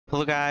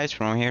Hello guys,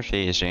 from here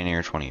today is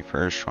January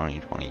 21st,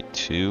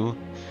 2022.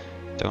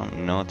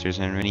 Don't know if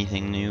there's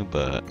anything new,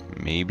 but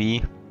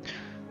maybe.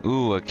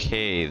 Ooh,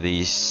 okay,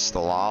 the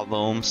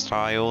Slalom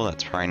style,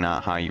 that's probably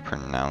not how you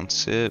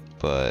pronounce it,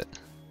 but...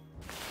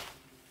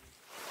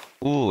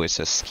 Ooh, it's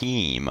a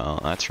ski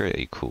emote, that's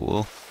really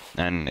cool.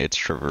 And it's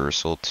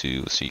traversal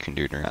too, so you can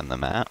do it around the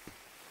map.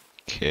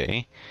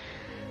 Okay.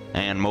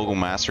 And Mogul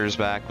Master's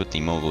back with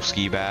the Mogul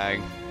Ski Bag.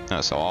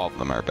 So all of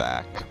them are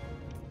back.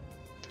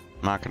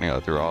 I'm not gonna go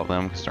through all of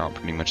them because they're all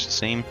pretty much the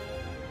same.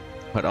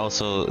 But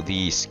also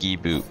the ski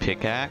boot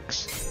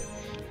pickaxe.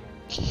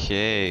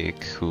 Okay,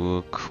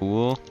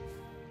 cool.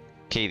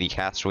 Okay, the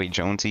Castaway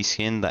Jonesy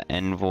skin, the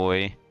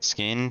Envoy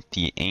skin,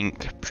 the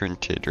ink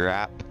printed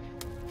wrap,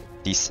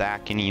 the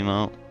Sakin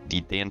emote,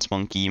 the Dance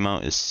Monkey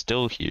emote is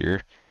still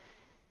here.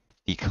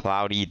 The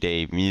Cloudy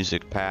Day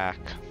music pack,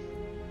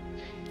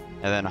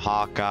 and then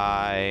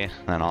Hawkeye,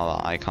 and then all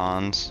the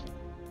icons.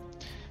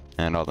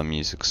 And all the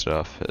music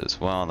stuff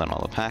as well, and then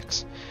all the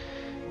packs.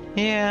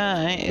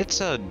 Yeah, it's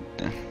a...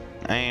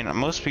 I mean,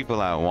 most people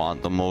that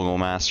want the Mogul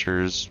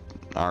Masters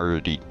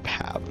already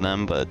have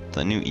them, but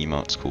the new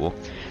emote's cool.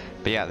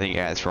 But yeah, thank you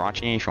guys for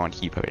watching. If you want to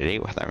keep up to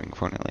date with everything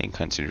Fortnite,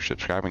 consider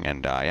subscribing,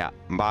 and yeah,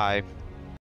 bye!